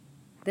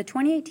The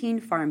 2018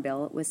 Farm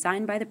Bill was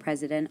signed by the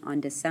President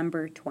on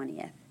December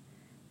 20th.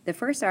 The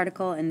first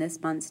article in this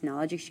month's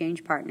Knowledge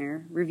Exchange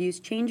Partner reviews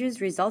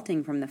changes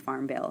resulting from the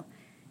Farm Bill,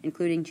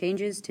 including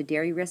changes to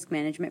dairy risk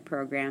management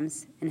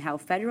programs and how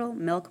federal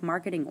milk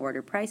marketing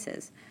order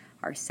prices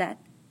are set,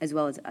 as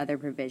well as other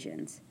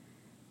provisions.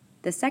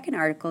 The second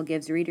article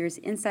gives readers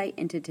insight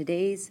into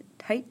today's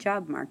tight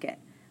job market,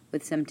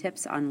 with some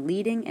tips on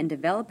leading and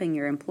developing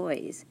your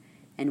employees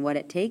and what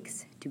it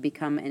takes to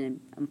become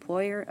an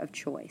employer of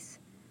choice.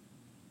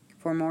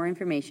 For more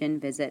information,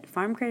 visit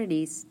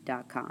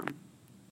farmcrediteast.com.